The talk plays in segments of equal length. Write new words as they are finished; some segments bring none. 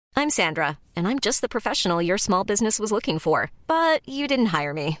I'm Sandra, and I'm just the professional your small business was looking for. But you didn't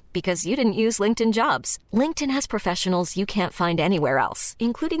hire me because you didn't use LinkedIn Jobs. LinkedIn has professionals you can't find anywhere else,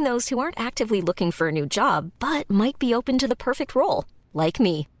 including those who aren't actively looking for a new job, but might be open to the perfect role, like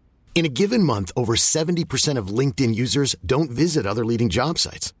me. In a given month, over 70% of LinkedIn users don't visit other leading job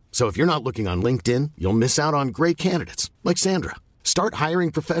sites. So if you're not looking on LinkedIn, you'll miss out on great candidates like Sandra. Start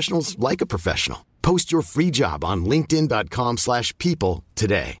hiring professionals like a professional. Post your free job on linkedin.com/people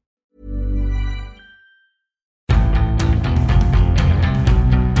today.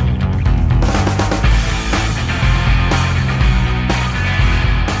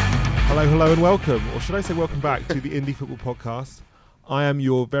 Hello and welcome, or should I say welcome back to the Indie Football Podcast. I am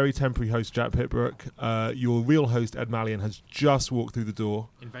your very temporary host, Jack Pitbrook. Your real host, Ed Mallion, has just walked through the door.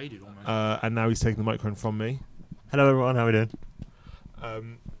 Invaded almost. And now he's taking the microphone from me. Hello everyone, how are we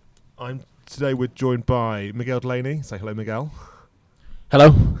doing? Today we're joined by Miguel Delaney. Say hello, Miguel.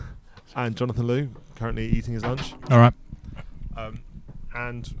 Hello. And Jonathan Liu, currently eating his lunch. All right.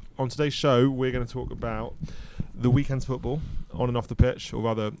 And on today's show, we're going to talk about the weekend's football on and off the pitch, or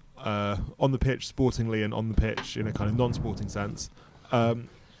rather on the pitch sportingly and on the pitch in a kind of non-sporting sense. And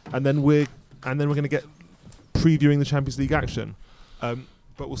then we're going to get previewing the Champions League action. But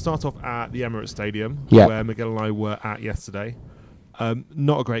we'll start off at the Emirates Stadium, where Miguel and I were at yesterday.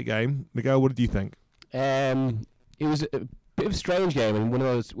 Not a great game. Miguel, what did you think? It was a bit of a strange game, and one of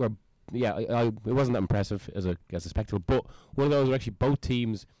those where, it wasn't that impressive as a spectacle, but one of those where actually both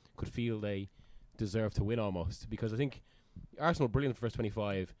teams could feel they deserved to win almost, because I think Arsenal were brilliant for the first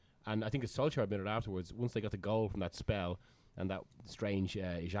 25, and I think as Solskjaer admitted afterwards, once they got the goal from that spell and that strange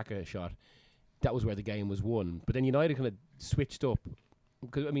Xhaka shot, that was where the game was won. But then United kind of switched up,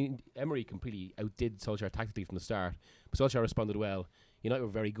 because I mean Emery completely outdid Solskjaer tactically from the start, but Solskjaer responded well. United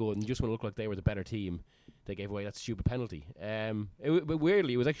were very good, and just when it looked like they were the better team, they gave away that stupid penalty. But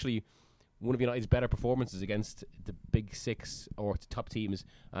weirdly, it was actually one of United's better performances against the big six or top teams,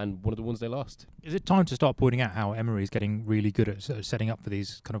 and one of the ones they lost. Is it time to start pointing out how Emery is getting really good at sort of setting up for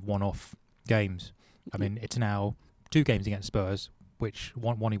these kind of one-off games? I mean, it's now 2 games against Spurs, which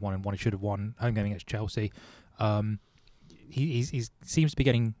one he won and one he should have won. Home game against Chelsea. He seems to be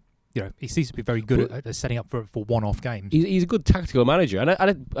getting, he seems to be very good at setting up for one-off games. He's a good tactical manager, and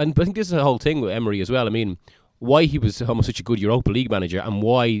I think this is the whole thing with Emery as well. I mean, why he was almost such a good Europa League manager, and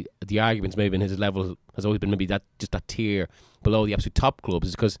why the arguments maybe in his level has always been maybe that tier below the absolute top clubs,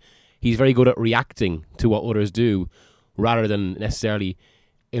 is because he's very good at reacting to what others do rather than necessarily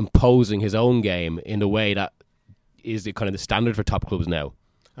imposing his own game in the way that is the kind of the standard for top clubs now.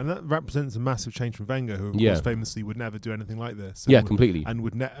 And that represents a massive change from Wenger, who of course famously would never do anything like this. Completely. And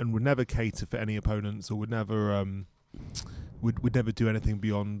would never cater for any opponents, or would never would never do anything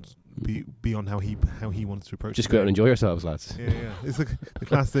beyond how he wanted to approach. Just go out and enjoy yourselves, lads. Yeah. It's the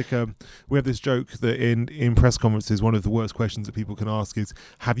classic. We have this joke that in press conferences, one of the worst questions that people can ask is,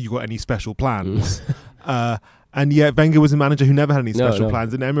 "Have you got any special plans?" And yet Wenger was a manager who never had any special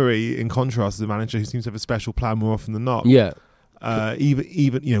plans, and Emery, in contrast, is a manager who seems to have a special plan more often than not. Yeah.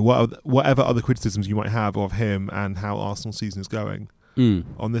 Even whatever other criticisms you might have of him and how Arsenal's season is going.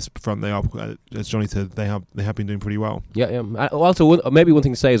 On this front, they are, as Johnny said, they have been doing pretty well. Yeah. Also, maybe one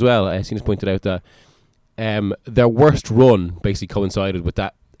thing to say as well, I seen us pointed out that their worst run basically coincided with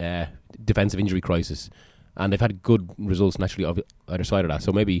that defensive injury crisis, and they've had good results naturally of either side of that.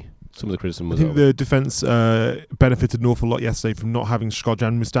 So maybe some of the criticism was. I think the defence benefited an awful lot yesterday from not having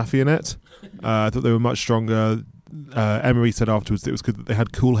Shkodran Mustafi in it. I thought they were much stronger. Emery said afterwards that it was good that they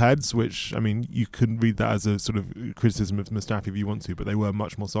had cool heads, which, I mean, you couldn't read that as a sort of criticism of Mustafi if you want to, but they were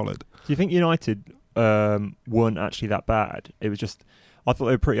much more solid. Do you think United weren't actually that bad? It was just, I thought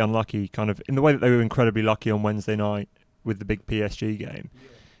they were pretty unlucky, kind of in the way that they were incredibly lucky on Wednesday night with the big PSG game. Yeah.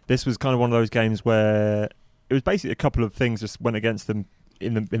 This was kind of one of those games where it was basically a couple of things just went against them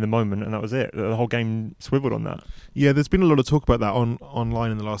in the moment, and that was it. The whole game swiveled on that. Yeah, there's been a lot of talk about that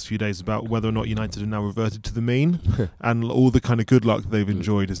online in the last few days about whether or not United have now reverted to the mean, and all the kind of good luck they've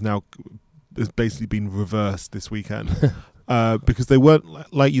enjoyed has basically been reversed this weekend. Because they weren't,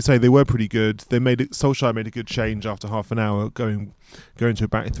 like you say, they were pretty good. Solskjaer made a good change after half an hour, going to a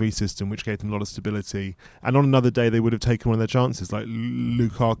back three system, which gave them a lot of stability. And on another day, they would have taken one of their chances. Like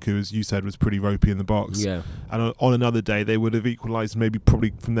Lukaku, as you said, was pretty ropey in the box. Yeah. And on another day, they would have equalised,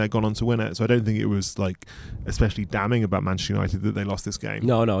 probably from there gone on to win it. So I don't think it was like especially damning about Manchester United that they lost this game.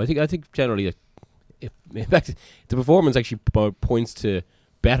 No. I think generally, in fact, the performance actually points to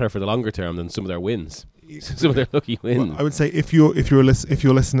better for the longer term than some of their wins. some of their lucky wins. Well, I would say if you're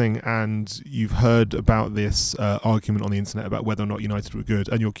listening and you've heard about this argument on the internet about whether or not United were good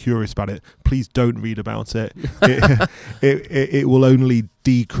and you're curious about it, please don't read about it. It will only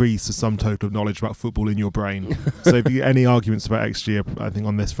decrease the sum total of knowledge about football in your brain. So if you get any arguments about XG, I think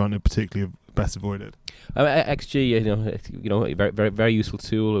on this front are particularly best avoided. XG, a very, very, very useful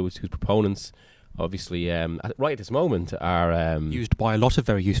tool whose proponents obviously right at this moment are used by a lot of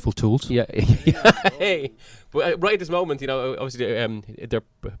very useful tools. Yeah, but right at this moment, obviously they're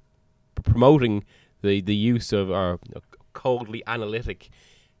promoting the use of our coldly analytic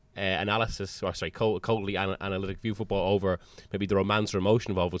analysis, or sorry, coldly analytic view football over maybe the romance or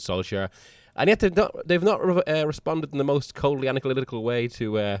emotion involved with Solskjaer. And yet they've not responded in the most coldly analytical way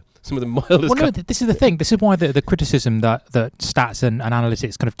to some of the mildest... Well, no, this is the thing. This is why the criticism that stats and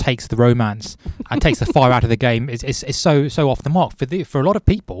analytics kind of takes the romance and takes the fire out of the game is so off the mark. For a lot of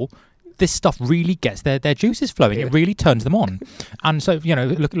people, this stuff really gets their juices flowing. It really turns them on. And so,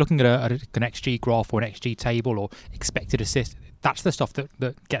 looking at an XG graph or an XG table or expected assist, that's the stuff that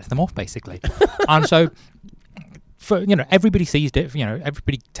gets them off, basically. And so... everybody sees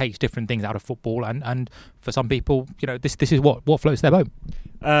everybody takes different things out of football, and for some people, this is what floats their boat.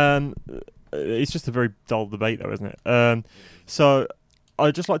 It's just a very dull debate, though, isn't it? So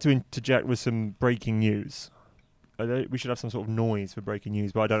I'd just like to interject with some breaking news. We should have some sort of noise for breaking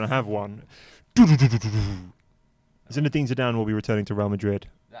news, but I don't have one. Zinedine Zidane will be returning to Real Madrid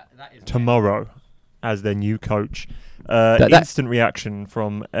tomorrow as their new coach. Instant reaction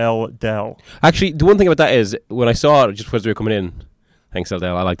from El Del. Actually, the one thing about that is, when I saw it just as we were coming in, thanks El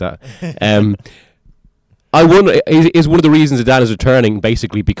Del, I like that. I wonder, is one of the reasons Zidane is returning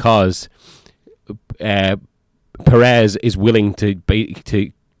basically because Perez is willing to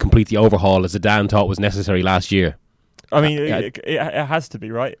complete the overhaul as Zidane thought was necessary last year? I mean, it has to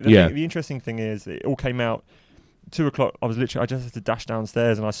be, right? The interesting thing is, it all came out 2:00. I just had to dash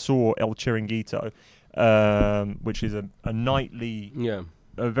downstairs and I saw El Chiringuito, which is a nightly,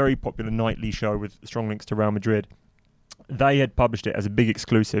 a very popular nightly show with strong links to Real Madrid. They had published it as a big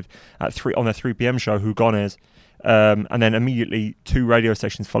exclusive on their 3 p.m. show, Jugones, and then immediately 2 radio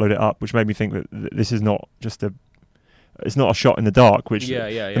stations followed it up, which made me think that this is not just it's not a shot in the dark, which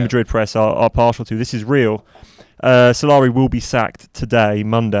the Madrid press are partial to. This is real. Solari will be sacked today,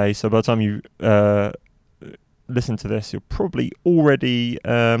 Monday, so by the time you listen to this, you're probably already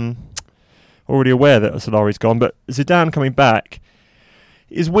aware that Solari's gone. But Zidane coming back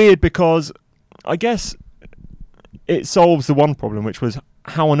is weird because I guess it solves the one problem, which was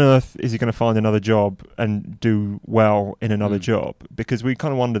how on earth is he going to find another job and do well in another job? Because we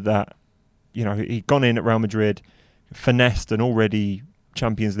kind of wondered that, he'd gone in at Real Madrid, finessed an already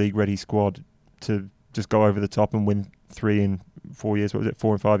Champions League ready squad to just go over the top and win 3 in 4 years. What was it,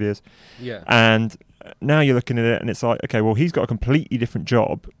 4 and 5 years? Yeah. And now you're looking at it and it's like, okay, well, he's got a completely different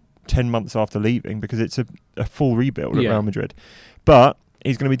job 10 months after leaving because it's a full rebuild at Real Madrid. But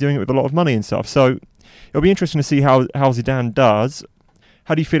he's going to be doing it with a lot of money and stuff. So it'll be interesting to see how Zidane does.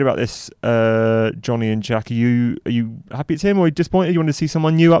 How do you feel about this, Johnny and Jack? Are you happy it's him, or are you disappointed? You want to see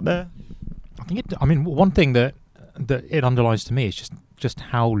someone new up there? I mean, one thing that it underlines to me is just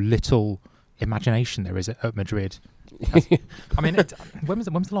how little imagination there is at Madrid. I mean, when was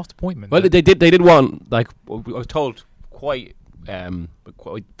the last appointment? Well, they did one, like I was told, quite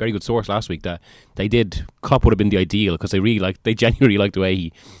very good source last week, that Klopp would have been the ideal because they genuinely like the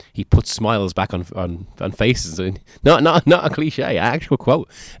way he puts smiles back on faces. Not a cliche, actual quote.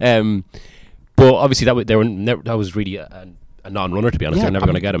 But obviously that was really a non-runner, to be honest. They're never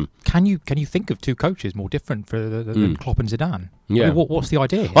going to get him. Can you think of 2 coaches more different than Klopp and Zidane? Yeah. I mean, what's the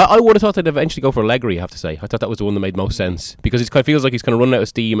idea? I would have thought they'd eventually go for Allegri, I have to say. I thought that was the one that made most sense because it kind of feels like he's kind of running out of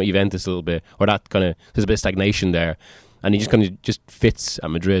steam at Juventus a little bit, or that kind of there's a bit of stagnation there, and he just kind of just fits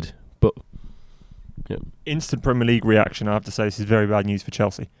at Madrid. But instant Premier League reaction. I have to say this is very bad news for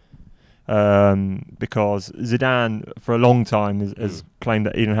Chelsea. Because Zidane for a long time has claimed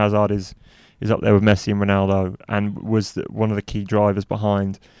that Eden Hazard is up there with Messi and Ronaldo, and was one of the key drivers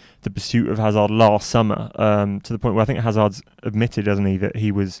behind the pursuit of Hazard last summer, to the point where I think Hazard's admitted, hasn't he, that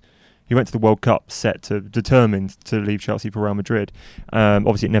he went to the World Cup determined to leave Chelsea for Real Madrid.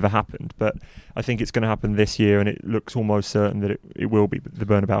 Obviously it never happened, but I think it's going to happen this year, and it looks almost certain that it will be the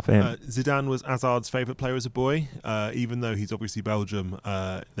Bernabeu for him. Zidane was Hazard's favourite player as a boy, even though he's obviously Belgium.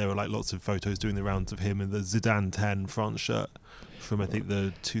 There were lots of photos doing the rounds of him in the Zidane 10 France shirt from I think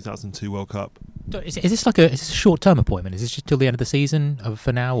the 2002 World Cup. Is this a short-term appointment? Is this just till the end of the season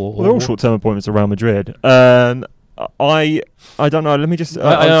for now? Well, they're all short-term appointments at Real Madrid. I don't know. Let me just.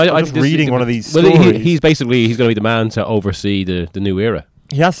 I'm just reading one of these stories. Well, he's going to be the man to oversee the new era.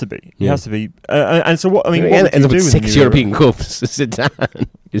 He has to be. He Yeah. has to be. And so what? I mean, what would ends you up do with in the 6 new European era? Cups. Sit down.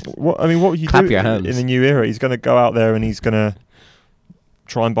 What would you Clap do your hands. in the new era? He's going to go out there and he's going to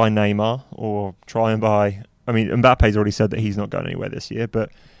try and buy Neymar or try and buy. I mean, Mbappe's already said that he's not going anywhere this year, but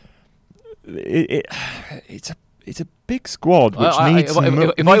it's a big squad which needs some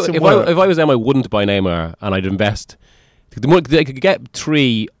work. If I was them, I wouldn't buy Neymar, and I'd invest. They could get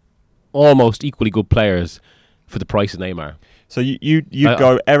 3 almost equally good players for the price of Neymar. So you'd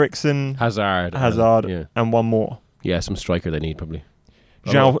go Eriksen, Hazard, and one more. Yeah, some striker they need probably.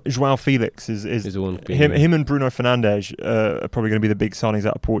 João Felix is the one. him and Bruno Fernandes are probably going to be the big signings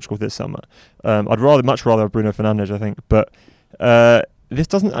out of Portugal this summer. I'd much rather have Bruno Fernandes, I think, but this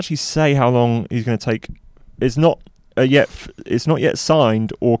doesn't actually say how long he's going to take. It's not yet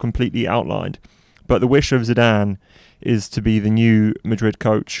signed or completely outlined, but the wish of Zidane is to be the new Madrid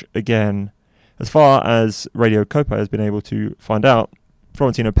coach again. As far as Radio Copa has been able to find out,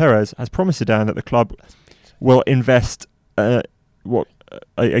 Florentino Perez has promised Zidane that the club will invest a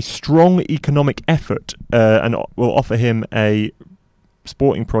strong economic effort and will offer him a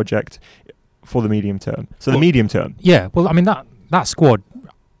sporting project for the medium term. So the medium term. Yeah, well, I mean that squad,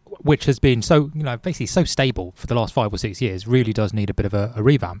 which has been basically so stable for the last 5 or 6 years, really does need a bit of a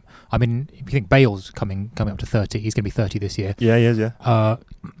revamp. I mean, if you think Bale's coming up to 30, he's going to be 30 this year. Yeah, he is. Yeah.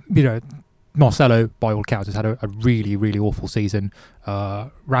 Marcelo, by all accounts, has had a really, really awful season.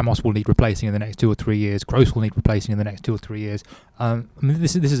 Ramos will need replacing in the next 2 or 3 years. Gross will need replacing in the next 2 or 3 years. I mean,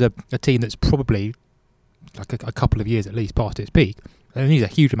 this is a team that's probably like a couple of years at least past its peak. It needs a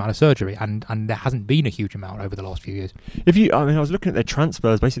huge amount of surgery, and there hasn't been a huge amount over the last few years. I was looking at their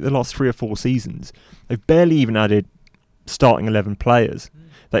transfers, basically the last 3 or 4 seasons. They've barely even added starting 11 players.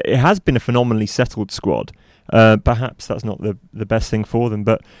 It has been a phenomenally settled squad. Perhaps that's not the best thing for them,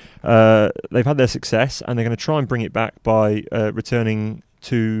 but they've had their success, and they're going to try and bring it back by returning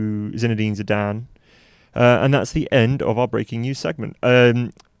to Zinedine Zidane. And that's the end of our breaking news segment.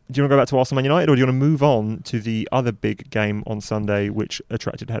 Do you want to go back to Arsenal Man United, or do you want to move on to the other big game on Sunday, which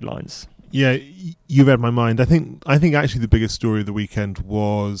attracted headlines? Yeah, you read my mind. I think actually the biggest story of the weekend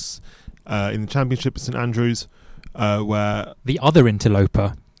was in the Championship at St Andrews, where the other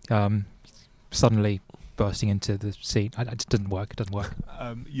interloper suddenly bursting into the scene. It just doesn't work. It doesn't work.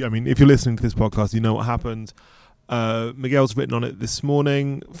 I mean, if you're listening to this podcast, you know what happened. Miguel's written on it this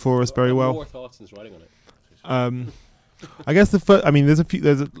morning for us very well. More thoughts since writing on it. I guess there's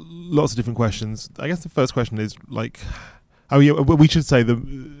lots of different questions. I guess the first question is we should say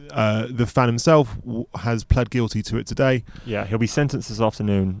the fan himself has pled guilty to it today. Yeah, he'll be sentenced this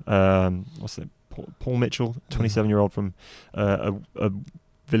afternoon. Paul Mitchell, 27-year-old from a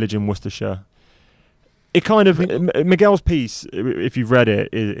village in Worcestershire. It kind of Miguel's piece, if you've read it,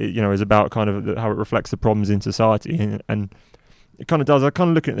 is about kind of how it reflects the problems in society, and it kind of does. I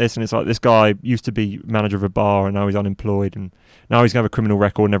kind of look at this, and it's like this guy used to be manager of a bar, and now he's unemployed, and now he's going to have a criminal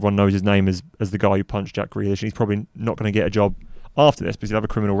record, and everyone knows his name as the guy who punched Jack Grealish, and he's probably not going to get a job after this because he'll have a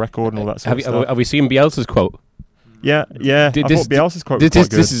criminal record and all that sort of stuff. Have we seen Bielsa's quote? Yeah. I thought Bielsa's quote was quite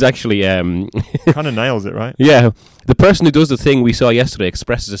good. This is actually kind of nails it, right? Yeah. The person who does the thing we saw yesterday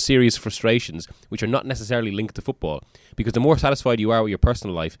expresses a series of frustrations which are not necessarily linked to football, because the more satisfied you are with your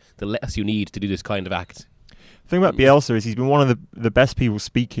personal life, the less you need to do this kind of act. The thing about Bielsa is he's been one of the best people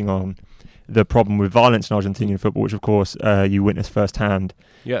speaking on the problem with violence in Argentinian football, which of course you witnessed firsthand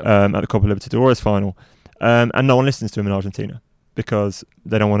at the Copa Libertadores final. And no one listens to him in Argentina because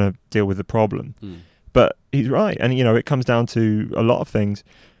they don't want to deal with the problem. But he's right, and it comes down to a lot of things.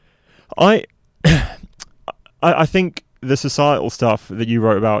 I think the societal stuff that you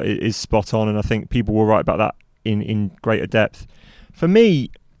wrote about is spot on, and I think people will write about that in greater depth. For me,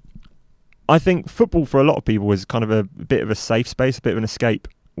 I think football for a lot of people is kind of a bit of a safe space, a bit of an escape,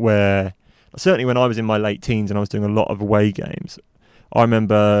 where certainly when I was in my late teens and I was doing a lot of away games, I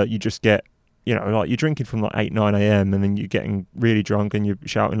remember you just get, like you're drinking from like 8, 9 a.m. and then you're getting really drunk and you're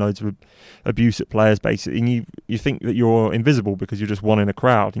shouting loads of abuse at players basically, and you think that you're invisible because you're just one in a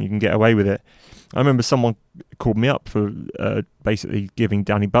crowd and you can get away with it. I remember someone called me up for basically giving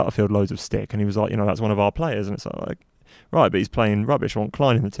Danny Butterfield loads of stick, and he was like, that's one of our players, and it's like, right, but he's playing rubbish. I want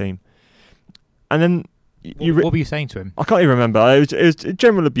Klein in the team. And then what were you saying to him? I can't even remember. It was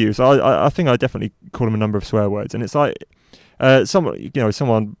general abuse. I think I definitely called him a number of swear words, and it's like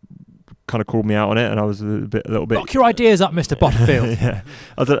someone kind of called me out on it, and I was a little bit. Lock your ideas up, Mr. Butterfield. Yeah,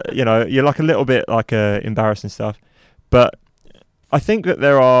 you're like a little bit like embarrassed and stuff, but I think that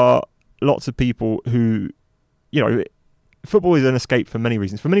there are lots of people who, football is an escape for many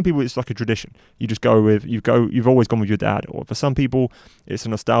reasons. For many people, it's like a tradition. You just go with you've always gone with your dad. Or for some people, it's a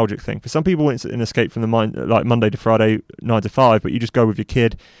nostalgic thing. For some people, it's an escape from the mind, like Monday to Friday, 9 to 5. But you just go with your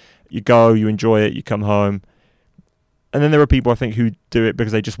kid. You go, you enjoy it, you come home. And then there are people, I think, who do it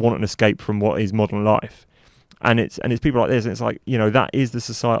because they just want an escape from what is modern life. And it's people like this, and it's like, that is the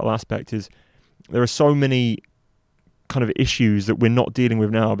societal aspect. Is there are so many kind of issues that we're not dealing with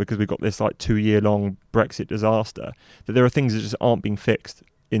now because we've got this like 2-year-long Brexit disaster, that there are things that just aren't being fixed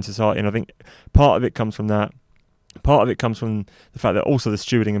in society. And I think part of it comes from that. Part of it comes from the fact that also the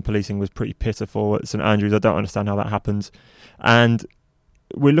stewarding and policing was pretty pitiful at St Andrews. I don't understand how that happens. And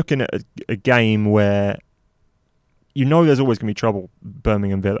we're looking at a game where there's always going to be trouble,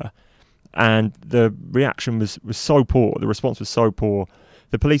 Birmingham Villa. And the reaction was so poor. The response was so poor.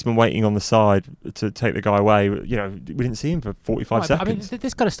 The policeman waiting on the side to take the guy away, we didn't see him for 45 seconds. I mean,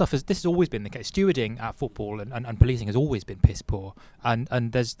 this kind of stuff this has always been the case. Stewarding at football and policing has always been piss poor. And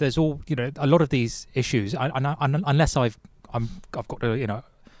there's all, a lot of these issues. Unless I've got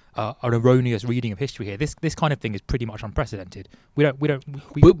an erroneous reading of history here. This kind of thing is pretty much unprecedented.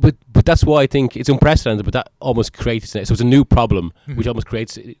 But that's why I think it's unprecedented. But that almost creates so it's a new problem, which almost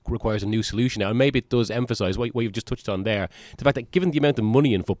requires a new solution now. And maybe it does emphasise what you've just touched on there, the fact that given the amount of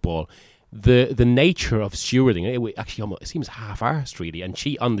money in football, the nature of stewarding it actually almost seems half-arsed really and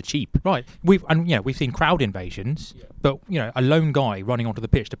on the cheap. Right. We've seen crowd invasions, but a lone guy running onto the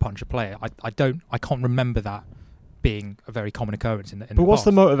pitch to punch a player. I can't remember that being a very common occurrence in the But what's past.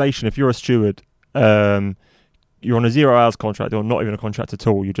 the motivation if you're a steward? You're on a 0 hours contract or not even a contract at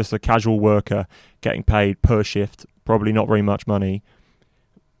all. You're just a casual worker getting paid per shift, probably not very much money.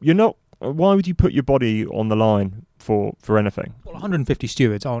 Why would you put your body on the line for anything? Well, 150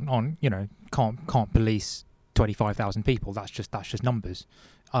 stewards can't police 25,000 people. That's just numbers.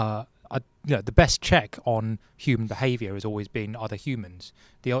 The best check on human behaviour has always been other humans.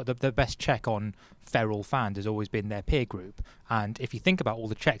 The best check on feral fans has always been their peer group. And if you think about all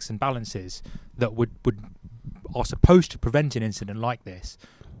the checks and balances that are supposed to prevent an incident like this,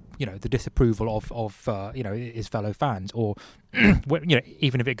 the disapproval of his fellow fans, or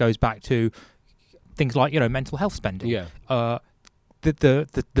even if it goes back to things like mental health spending.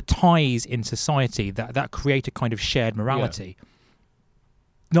 The ties in society that create a kind of shared morality.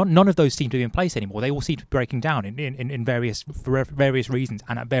 Yeah. None of those seem to be in place anymore. They all seem to be breaking down in for various reasons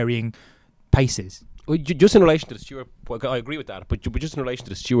and at varying paces. Well, just in relation to the steward, I agree with that. But just in relation to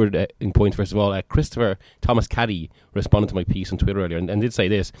the steward in point, first of all, Christopher Thomas Caddy responded to my piece on Twitter earlier and did say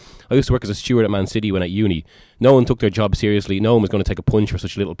this: I used to work as a steward at Man City when at uni. No one took their job seriously. No one was going to take a punch for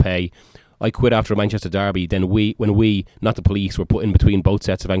such little pay. I quit after a Manchester derby. Then when we, not the police, were put in between both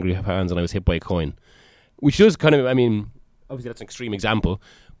sets of angry fans, and I was hit by a coin. Which does kind of, obviously that's an extreme example,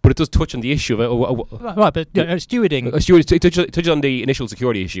 but it does touch on the issue of right. But stewarding, touches on the initial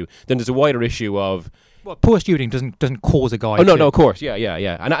security issue. Then there's a wider issue of poor stewarding doesn't cause a guy. Oh no, of course,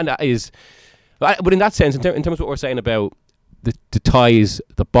 yeah, and that is. But in that sense, in terms of what we're saying about the ties,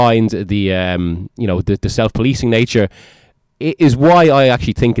 the binds, the self-policing nature, it is why I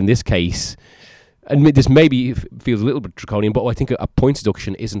actually think in this case. And this maybe feels a little bit draconian, but I think a points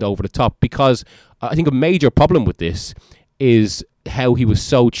deduction isn't over the top, because I think a major problem with this is how he was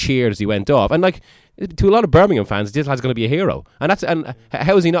so cheered as he went off. And to a lot of Birmingham fans, this lad's going to be a hero. And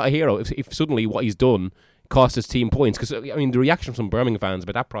how is he not a hero if suddenly what he's done cost his team points? Because the reaction from Birmingham fans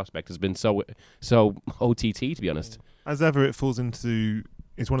about that prospect has been so OTT, to be honest. As ever, it falls into,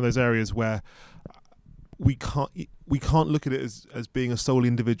 it's one of those areas where we can't look at it as being a solely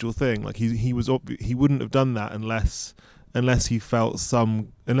individual thing. Like he wouldn't have done that unless he felt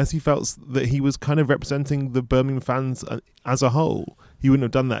that he was kind of representing the Birmingham fans as a whole. He wouldn't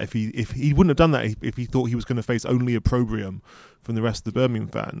have done that if he wouldn't have done that if he thought he was going to face only opprobrium from the rest of the Birmingham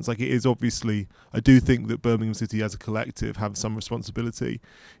fans. Like, it is obviously, I do think that Birmingham City as a collective have some responsibility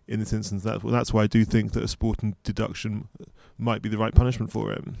in this instance. That's why I do think that a sporting deduction might be the right punishment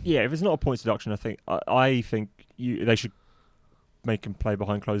for him. Yeah, if it's not a points deduction, I think they should make him play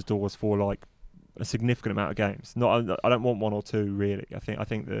behind closed doors for like a significant amount of games. I don't want 1 or 2 really. I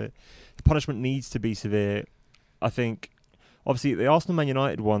think the punishment needs to be severe. I think obviously the Arsenal Man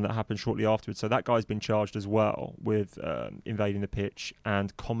United one that happened shortly afterwards, so that guy's been charged as well with invading the pitch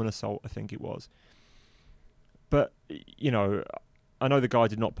and common assault, I think it was. But I know the guy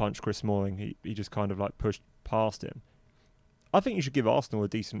did not punch Chris Smalling. He just kind of like pushed past him. I think you should give Arsenal a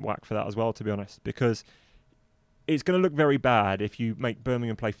decent whack for that as well, to be honest, because it's going to look very bad if you make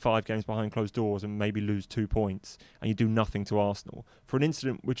Birmingham play 5 games behind closed doors and maybe lose 2 points and you do nothing to Arsenal for an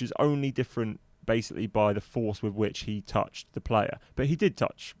incident which is only different basically by the force with which he touched the player. But he did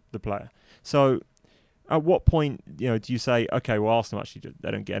touch the player. So at what point, do you say, okay, well, Arsenal actually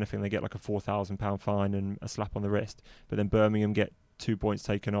they don't get anything. They get like a £4,000 fine and a slap on the wrist, but then Birmingham get 2 points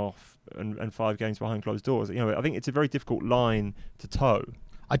taken off and 5 games behind closed doors. I think it's a very difficult line to toe.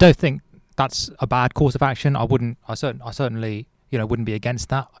 I don't think that's a bad course of action. I certainly wouldn't be against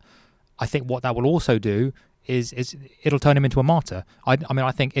that. I think what that will also do is it'll turn him into a martyr. I mean,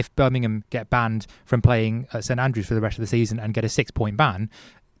 I think if Birmingham get banned from playing at St Andrews for the rest of the season and get a 6-point ban,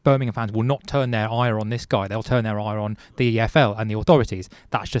 Birmingham fans will not turn their ire on this guy. They'll turn their ire on the EFL and the authorities.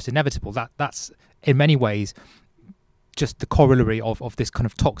 That's just inevitable. That's in many ways just the corollary of this kind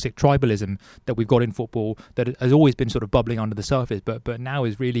of toxic tribalism that we've got in football that has always been sort of bubbling under the surface, but now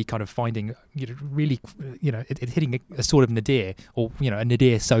is really kind of finding, it's hitting a sort of nadir, or a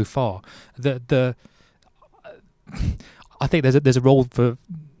nadir so far. I think there's a role for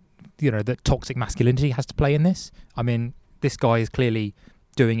that toxic masculinity has to play in this. I mean, this guy is clearly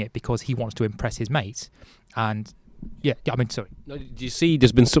doing it because he wants to impress his mates, and sorry. No, do you see?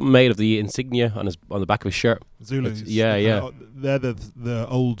 There's been something made of the insignia on the back of his shirt. Zulus. Yeah. They're the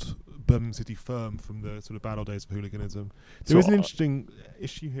old Birmingham City firm from the sort of bad old days of hooliganism. There is an interesting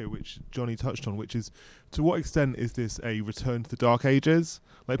issue here, which Johnny touched on, which is, to what extent is this a return to the Dark Ages?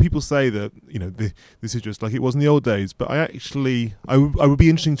 Like, people say that this is just like it was in the old days, but I would be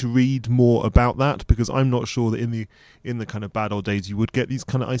interesting to read more about that, because I'm not sure that in the kind of bad old days you would get these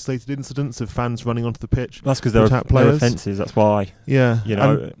kind of isolated incidents of fans running onto the pitch. That's because there are offences. That's why. Yeah,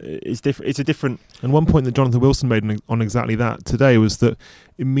 it's different. It's a different. And one point that Jonathan Wilson made on exactly that today was that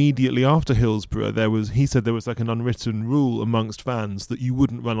immediately after Hillsborough, he said there was like an unwritten rule amongst fans that you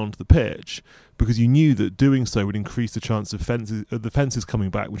wouldn't run onto the pitch, because you knew that doing so would increase the chance of the fences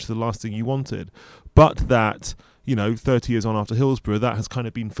coming back, which is the last thing you wanted. But that, 30 years on after Hillsborough, that has kind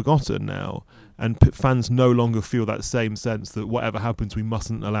of been forgotten now, and fans no longer feel that same sense that whatever happens, we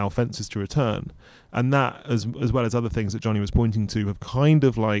mustn't allow fences to return. And that, as well as other things that Johnny was pointing to, have kind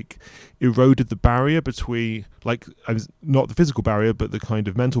of like eroded the barrier between, not the physical barrier, but the kind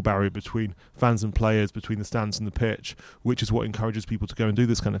of mental barrier between fans and players, between the stands and the pitch, which is what encourages people to go and do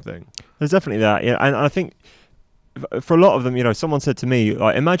this kind of thing. There's definitely that, and I think for a lot of them, someone said to me,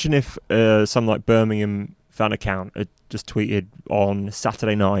 like, imagine if some like Birmingham fan account had just tweeted on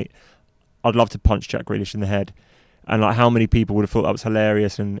Saturday night, I'd love to punch Jack Grealish in the head. And like, how many people would have thought that was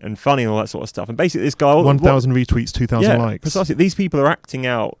hilarious and funny and all that sort of stuff. And basically this guy... 1,000 retweets, 2,000 likes. Precisely. These people are acting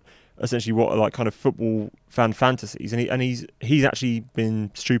out essentially what are like kind of football fan fantasies. And he's actually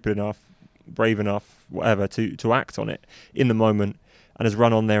been stupid enough, brave enough, whatever, to act on it in the moment, and has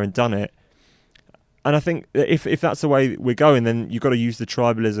run on there and done it. And I think if that's the way we're going, then you've got to use the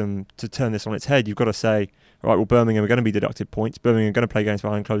tribalism to turn this on its head. You've got to say, all right, well, Birmingham are going to be deducted points. Birmingham are going to play games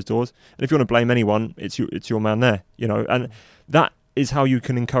behind closed doors. And if you want to blame anyone, it's your man there, And that is how you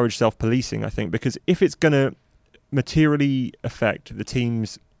can encourage self-policing, I think, because if it's going to materially affect the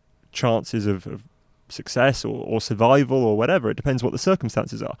team's chances of success or survival or whatever, it depends what the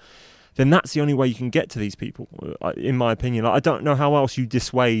circumstances are, then that's the only way you can get to these people, in my opinion. I don't know how else you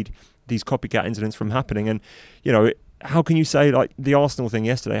dissuade these copycat incidents from happening. And, how can you say, like the Arsenal thing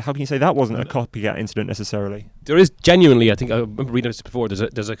yesterday, how can you say that wasn't a copycat incident necessarily? There is genuinely, I think, I remember reading this before,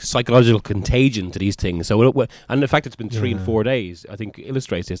 there's a psychological contagion to these things. So, and the fact it's been 3 and 4 days, I think,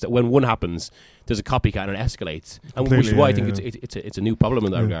 illustrates this, that when one happens, there's a copycat and it escalates. And which is why I think it's a new problem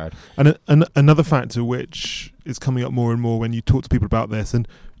in that regard. And another factor which is coming up more and more when you talk to people about this, and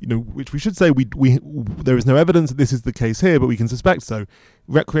which we should say we there is no evidence that this is the case here, but we can suspect so.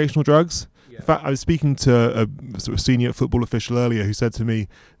 Recreational drugs. Yeah. In fact, I was speaking to a sort of senior football official earlier who said to me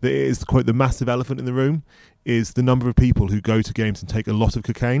that it is, quote, the massive elephant in the room is the number of people who go to games and take a lot of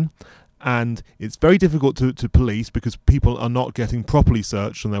cocaine. And it's very difficult to police because people are not getting properly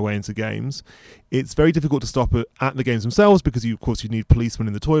searched on their way into games. It's very difficult to stop at the games themselves because, of course, you need policemen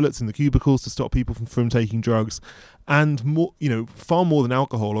in the toilets, in the cubicles to stop people from taking drugs. And more, far more than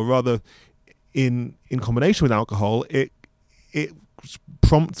alcohol, or rather in combination with alcohol, it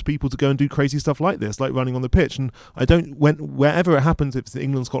prompts people to go and do crazy stuff like this, like running on the pitch. And wherever it happens, if it's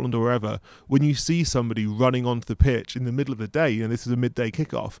England, Scotland or wherever, when you see somebody running onto the pitch in the middle of the day, this is a midday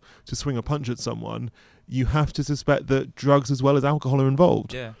kickoff, to swing a punch at someone, you have to suspect that drugs as well as alcohol are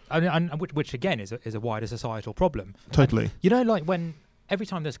involved. Yeah, and which again is a wider societal problem. Totally. And, like when every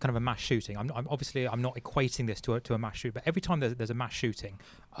time there's kind of a mass shooting, I'm not equating this to a mass shoot, but every time there's a mass shooting,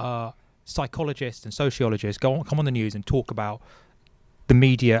 psychologists and sociologists come on the news and talk about the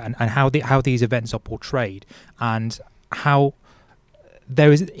media and how these events are portrayed, and how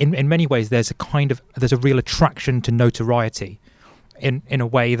there is in many ways there's a real attraction to notoriety in a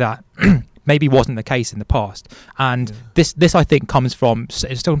way that maybe wasn't the case in the past. And this I think comes from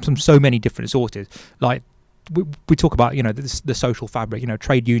so many different sources. Like we talk about, the social fabric.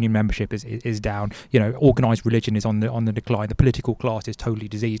 Trade union membership is down. Organised religion is on the decline. The political class is totally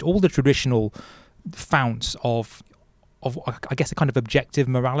diseased. All the traditional founts of I guess a kind of objective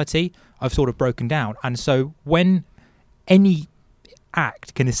morality have sort of broken down. And so when any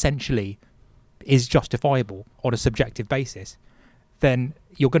act can essentially is justifiable on a subjective basis, then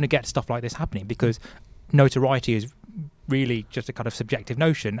you're going to get stuff like this happening, because notoriety is really just a kind of subjective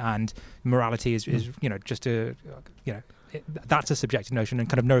notion, and morality is just a that's a subjective notion, and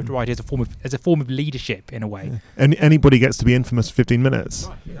kind of notoriety as a form of leadership in a way. And anybody gets to be infamous for 15 minutes.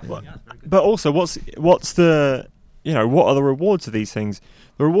 But also, what's the what are the rewards of these things?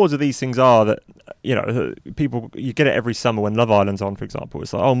 The rewards of these things are that people, you get it every summer when Love Island's on, for example.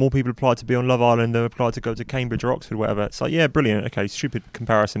 It's like, more people apply to be on Love Island than apply to go to Cambridge or Oxford, whatever. It's like, yeah, brilliant. Okay, stupid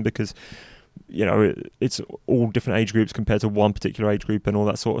comparison, because it's all different age groups compared to one particular age group and all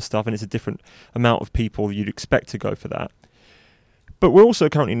that sort of stuff, and it's a different amount of people you'd expect to go for that. But we're also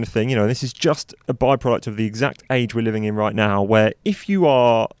currently in the thing, this is just a byproduct of the exact age we're living in right now, where if you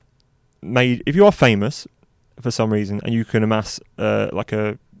are famous for some reason and you can amass like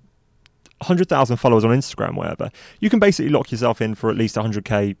 100,000 followers on Instagram, whatever, you can basically lock yourself in for at least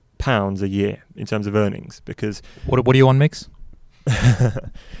 £100k a year in terms of earnings. Because what are you on, Mix?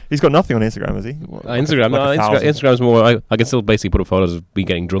 He's got nothing on Instagram, has he? Instagram's more. I can still basically put up photos of me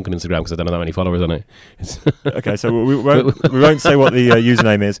getting drunk on Instagram because I don't have that many followers on it. Okay, so we won't say what the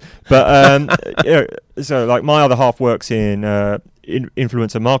username is, but so like my other half works in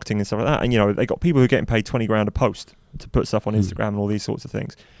influencer marketing and stuff like that, and they got people who are getting paid £20,000 a post to put stuff on Instagram and all these sorts of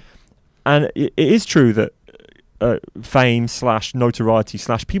things. And it is true that fame / notoriety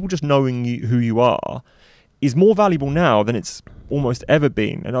 / people just knowing who you are is more valuable now than it's almost ever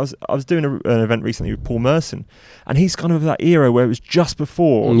been. And I was doing an event recently with Paul Merson, and he's kind of that era where it was just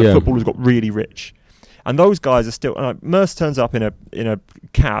before the footballers got really rich. And those guys are still. Merce turns up in a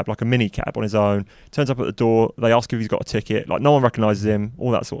cab, like a mini cab on his own. Turns up at the door. They ask if he's got a ticket. Like, no one recognises him.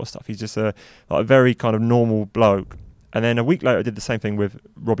 All that sort of stuff. He's just a very kind of normal bloke. And then a week later, I did the same thing with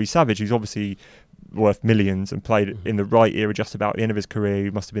Robbie Savage, who's obviously worth millions and played in the right era just about the end of his career.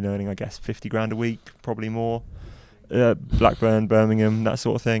 He must have been earning, I guess, £50,000 a week, probably more. Blackburn, Birmingham, that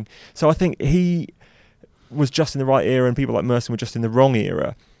sort of thing. So I think he was just in the right era, and people like Merson were just in the wrong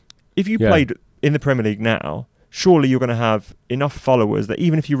era. If you played in the Premier League now, surely you're going to have enough followers that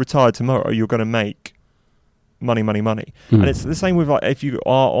even if you retire tomorrow, you're going to make money. And it's the same with, like, if you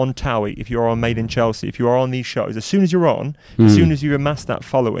are on Towie, if you are on Made in Chelsea, if you are on these shows, as soon as you're on, as soon as you amass that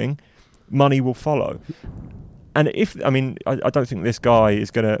following, money will follow. And I don't think this guy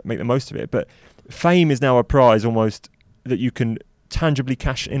is going to make the most of it, but fame is now a prize almost that you can tangibly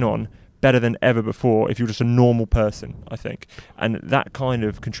cash in on better than ever before if you're just a normal person, I think. And that kind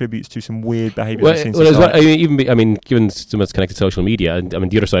of contributes to some weird behaviour. Given some that's connected to social media, and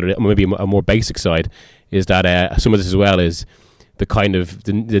the other side of it, maybe a more basic side, is that some of this as well is the kind of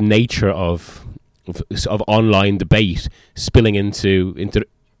the nature of online debate spilling into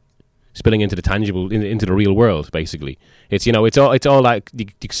the tangible, into the real world. Basically, it's all like the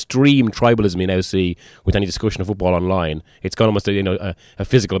extreme tribalism you now see with any discussion of football online. It's got almost a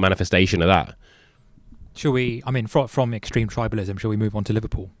physical manifestation of that. Shall we? From extreme tribalism, shall we move on to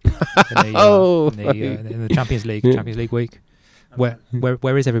Liverpool in the Champions League week?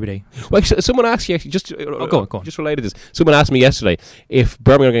 Where is everybody? Well, actually, someone asked you just go on. Just related to this. Someone asked me yesterday if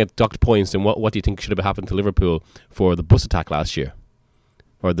Birmingham are going to get docked points, and what do you think should have happened to Liverpool for the bus attack last year?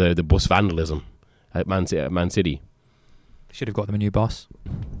 Or the bus vandalism at Man City. Should have got them a new bus.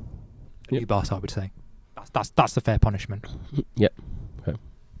 New bus, I would say. That's the fair punishment. Yep. Okay.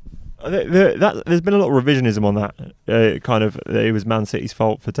 There's been a lot of revisionism on that. Kind of, it was Man City's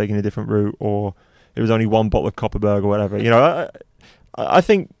fault for taking a different route, or it was only one bottle of Copperberg or whatever. I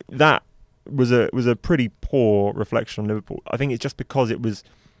think that was a pretty poor reflection on Liverpool. I think it's just because it was.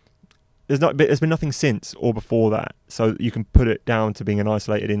 There's been nothing since or before that, so you can put it down to being an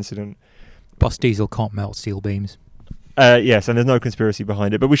isolated incident. Bus diesel can't melt steel beams. Yes, and there's no conspiracy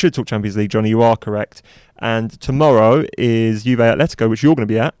behind it. But we should talk Champions League, Johnny. You are correct. And tomorrow is Juve Atletico, which you're going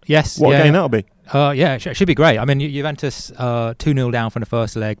to be at. Yes. What game that'll be? It should be great. Juventus 2-0 down from the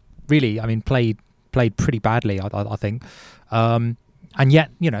first leg. Really, played pretty badly, I think. And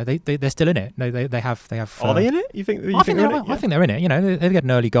yet, they're still in it. They have. Are they in it? You think? I think they're in it. They get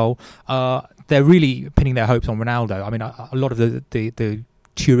an early goal. They're really pinning their hopes on Ronaldo. A lot of the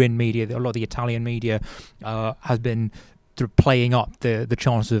Turin media, a lot of the Italian media, has been sort of playing up the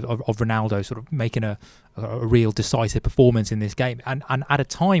chance of Ronaldo sort of making a real decisive performance in this game, and at a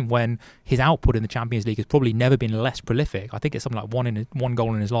time when his output in the Champions League has probably never been less prolific. I think it's something like one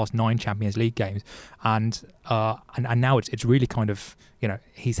goal in his last 9 Champions League games, and now it's really kind of,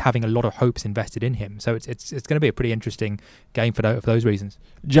 he's having a lot of hopes invested in him. So it's going to be a pretty interesting game for those reasons.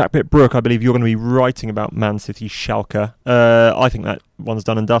 Jack Pitt-Brooke, I believe you're going to be writing about Man City Schalke. I think that one's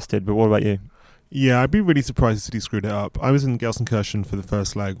done and dusted, but what about you? Yeah, I'd be really surprised if City screwed it up. I was in Gelsenkirchen for the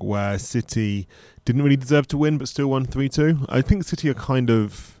first leg where City didn't really deserve to win but still won 3-2. I think City are kind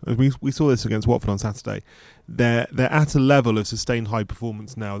of, we saw this against Watford on Saturday, they're at a level of sustained high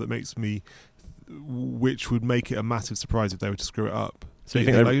performance now that which would make it a massive surprise if they were to screw it up. So you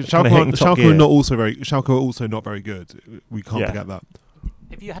think Schalke are also not very good. We can't forget that.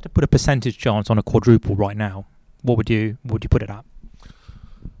 If you had to put a percentage chance on a quadruple right now, what would you put it at?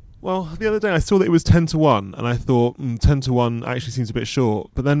 Well, the other day I saw that it was 10-1, and I thought 10-1 actually seems a bit short.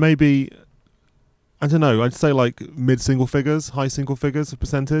 But then maybe, I don't know, I'd say like mid-single figures, high single figures of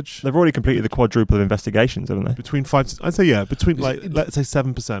percentage. They've already completed the quadruple of investigations, haven't they? Between 5, I'd say between let's say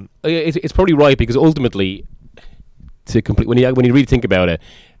 7%. It's probably right, because ultimately, to complete when you really think about it,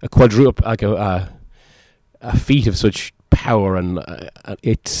 a quadruple, like a feat of such power, and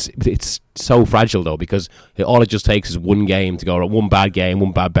it's so fragile though, because all it just takes is one game to go, one bad game,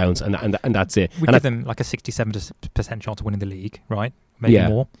 one bad bounce, and that's it. We give them like a 67% chance of winning the league, right? Maybe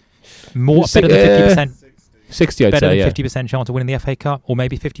more better than 50%. 60, I'd better say, than 50% chance of winning the FA Cup, or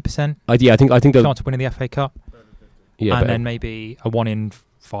maybe 50%. I think chance of winning the FA Cup. Yeah, and then maybe a 1 in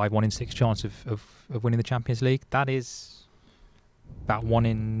 5, 1 in 6 chance of winning the Champions League. That is about 1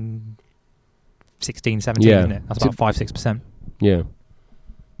 in 16, 17, isn't it? That's about 5-6%. Yeah.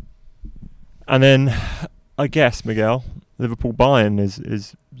 And then, I guess, Miguel, Liverpool-Bayern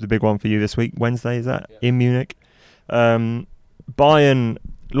is the big one for you this week. Wednesday, is that? Yeah. In Munich. Bayern,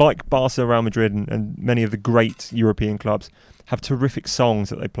 like Barca, Real Madrid, and many of the great European clubs, have terrific songs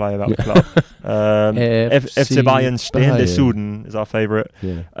that they play about the club. FC Bayern Stehende Süden is our favourite.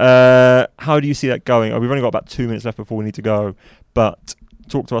 Yeah. How do you see that going? We've only got about 2 minutes left before we need to go, but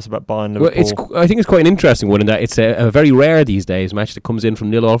talk to us about Bayern Liverpool. Well, I think it's quite an interesting one in that it's a very rare these days match that comes in from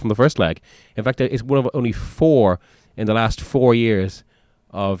 0-0 from the first leg. In fact, it's one of only 4 in the last 4 years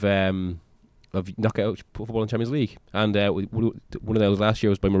of knockout football in Champions League. And one of those last year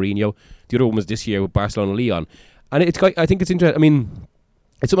was by Mourinho. The other one was this year with Barcelona Lyon. And I think it's interesting. I mean,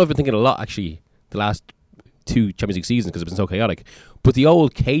 it's something I've been thinking a lot actually the last 2 Champions League seasons because it's been so chaotic. But the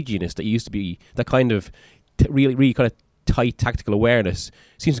old caginess that used to be, that kind of really, really kind of tight tactical awareness,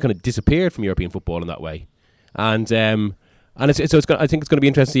 seems to kind of disappeared from European football in that way. And I think it's going to be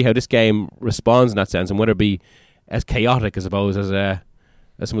interesting to see how this game responds in that sense, and whether it be as chaotic, I suppose, as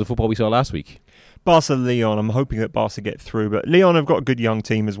some of the football we saw last week. Barca Lyon, I'm hoping that Barca get through, but Lyon have got a good young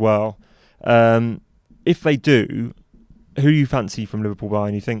team as well. If they do, who do you fancy from Liverpool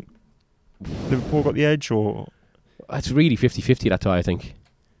Bayern? You think Liverpool got the edge, or? It's really 50-50 that tie, I think.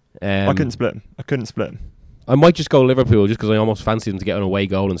 I couldn't split them. I might just go Liverpool just because I almost fancy them to get an away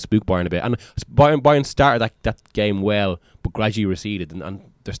goal and spook Bayern a bit. And Bayern started that game well, but gradually receded, and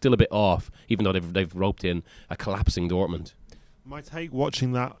they're still a bit off, even though they've roped in a collapsing Dortmund. My take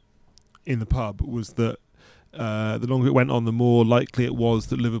watching that in the pub was that the longer it went on, the more likely it was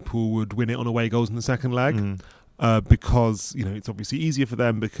that Liverpool would win it on away goals in the second leg. Because it's obviously easier for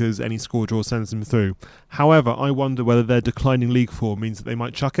them because any score draw sends them through. However, I wonder whether their declining league form means that they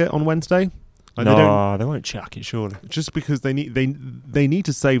might chuck it on Wednesday. They won't chuck it, surely. Just because they need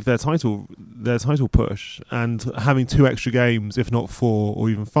to save their title push, and having 2 extra games, if not 4 or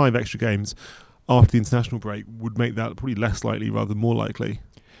even 5 extra games after the international break, would make that probably less likely rather than more likely.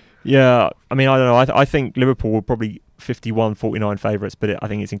 Yeah, I mean, I don't know. I think Liverpool will probably 51-49 favourites, but I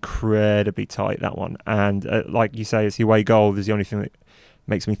think it's incredibly tight, that one. And like you say, it's the away goal is the only thing that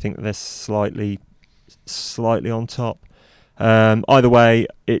makes me think that they're slightly on top. Either way,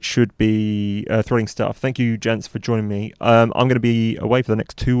 it should be thrilling stuff. Thank you, gents, for joining me. I'm going to be away for the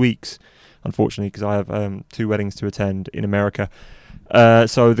next 2 weeks, unfortunately, because I have 2 weddings to attend in America.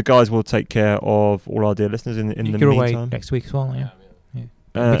 So the guys will take care of all our dear listeners in the meantime. You're away next week as well, yeah.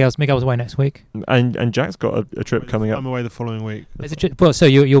 Miguel's away next week, and Jack's got a trip coming up. I'm away the following week. So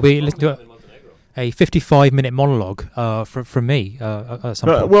you'll be listening to a 55-minute monologue from me at some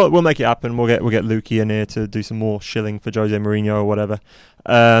point. We'll make it happen. We'll get Lukey in here to do some more shilling for Jose Mourinho or whatever.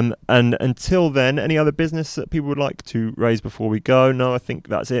 And until then, any other business that people would like to raise before we go? No, I think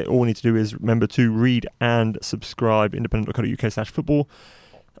that's it. All we need to do is remember to read and subscribe independent.co.uk/football.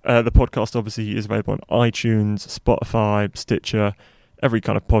 The podcast obviously is available on iTunes, Spotify, Stitcher, every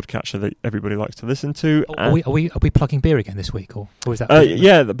kind of podcatcher that everybody likes to listen to. Are we plugging beer again this week, or is that?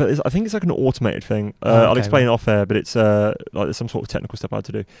 Yeah, but I think it's like an automated thing. I'll explain off air, but it's like there's some sort of technical stuff I had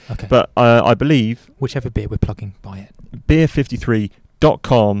to do. Okay. But I believe whichever beer we're plugging, buy it.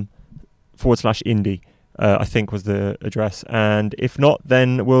 beer53.com/indie. I think was the address, and if not,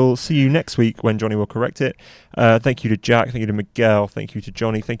 then we'll see you next week when Johnny will correct it. Thank you to Jack, thank you to Miguel, thank you to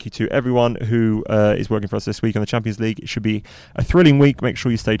Johnny, thank you to everyone who is working for us this week on the Champions League. It should be a thrilling week. Make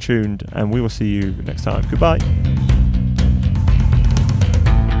sure you stay tuned, and we will see you next time. Goodbye.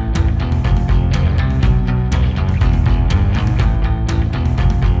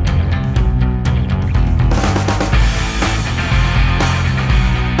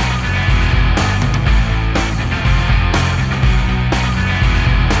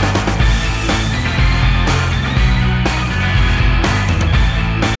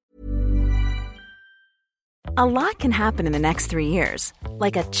 A lot can happen in the next 3 years.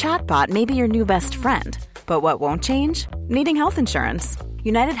 Like a chatbot may be your new best friend. But what won't change? Needing health insurance.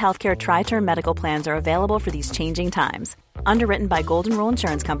 United Healthcare Tri-Term Medical Plans are available for these changing times. Underwritten by Golden Rule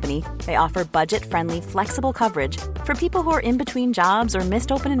Insurance Company, they offer budget-friendly, flexible coverage for people who are in between jobs or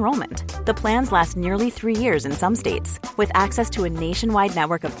missed open enrollment. The plans last nearly 3 years in some states, with access to a nationwide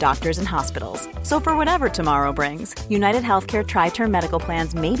network of doctors and hospitals. So for whatever tomorrow brings, United Healthcare Tri-Term Medical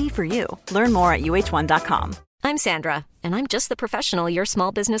Plans may be for you. Learn more at uh1.com. I'm Sandra, and I'm just the professional your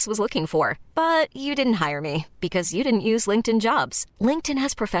small business was looking for. But you didn't hire me because you didn't use LinkedIn Jobs. LinkedIn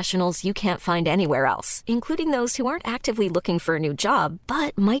has professionals you can't find anywhere else, including those who aren't actively looking for a new job,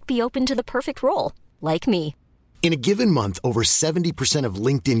 but might be open to the perfect role, like me. In a given month, over 70% of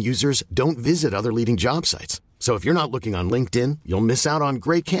LinkedIn users don't visit other leading job sites. So if you're not looking on LinkedIn, you'll miss out on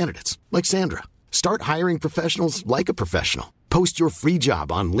great candidates like Sandra. Start hiring professionals like a professional. Post your free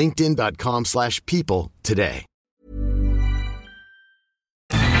job on linkedin.com/people today.